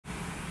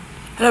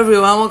Hello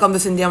everyone, welcome to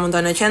Cynthia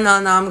Montana channel.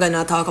 Now I'm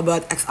gonna talk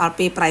about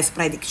XRP price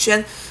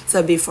prediction.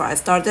 So before I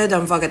started,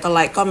 don't forget to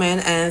like,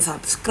 comment, and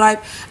subscribe.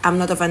 I'm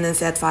not a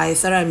financial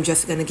advisor. I'm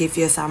just gonna give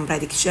you some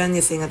prediction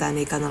using a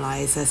dynamic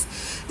analysis.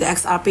 The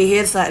XRP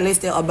here slightly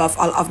still above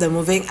all of the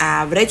moving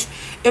average.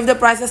 If the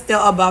price is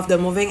still above the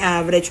moving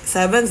average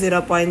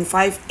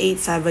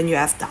 70.587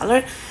 US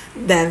dollar,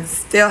 then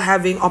still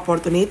having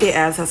opportunity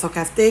as a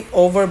stochastic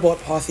overbought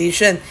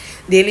position.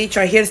 Daily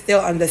chart here still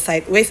on the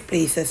sideways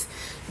places.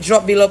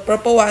 Drop below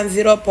purple one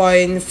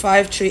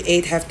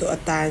 0.538 have to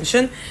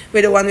attention,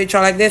 with the one which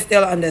are like this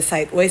still on the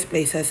sideways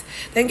places.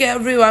 Thank you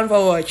everyone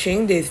for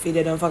watching this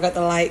video. Don't forget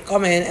to like,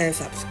 comment, and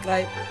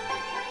subscribe.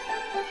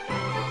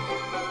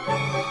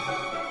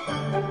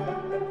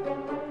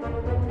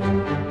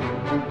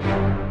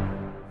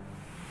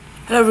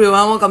 Hello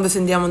everyone, welcome to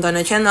Cynthia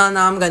Montana channel.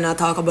 Now I'm gonna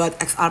talk about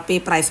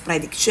XRP price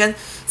prediction.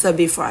 So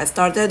before I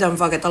started, don't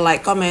forget to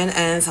like, comment,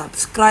 and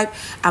subscribe.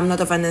 I'm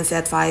not a financial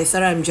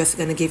advisor. I'm just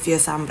gonna give you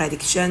some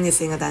prediction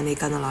using a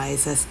dynamic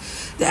analysis.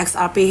 The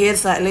XRP here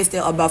slightly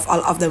still above all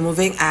of the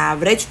moving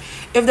average.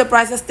 If the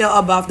price is still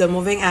above the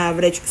moving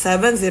average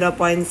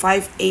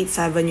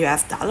 70.587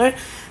 US dollar,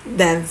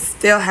 then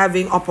still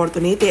having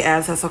opportunity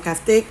as a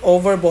stochastic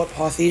overbought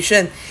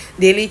position.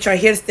 Daily chart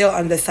here still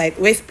on the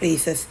sideways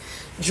places.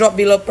 Drop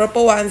below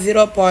purple one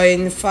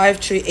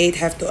 0.538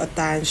 have to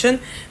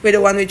attention, with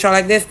the one which are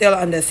like this still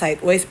on the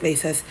sideways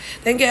places.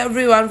 Thank you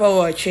everyone for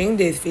watching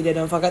this video.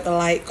 Don't forget to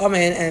like,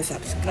 comment, and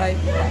subscribe.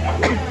 Hello,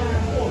 everyone.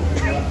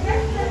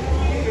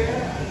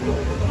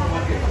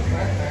 Welcome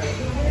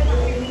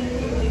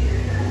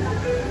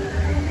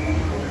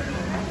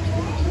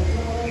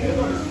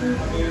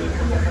to Cynthia Montana channel.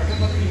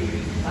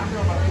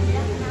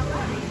 Now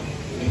I'm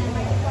gonna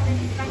talk about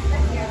XRP price prediction. So before I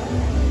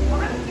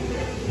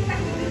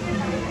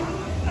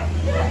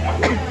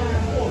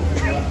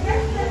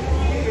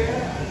started, don't forget to like, comment, and subscribe. I'm not a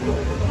financial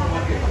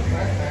advisor.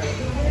 I'm just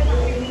gonna give you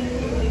some prediction using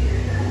a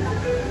dynamic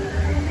analysis.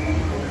 The XRP here slightly still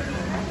above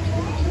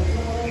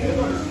all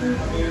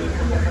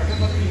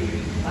of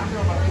the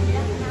moving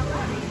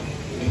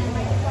average. If the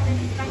price is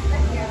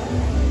still above the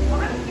moving average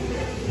 70.587 US dollar,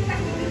 then still having opportunity as a stochastic overbought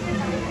position. Daily chart here still on the sideways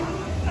places.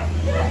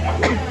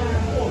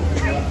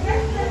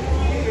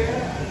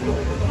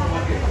 Drop below purple one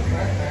 0.538 have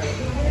to attention, with the one which are like this still on the sideways places.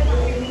 Thank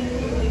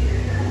you everyone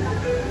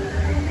for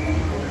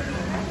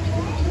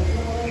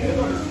watching this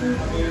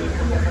video. Don't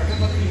forget to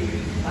like, comment, and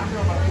subscribe.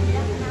 Hello,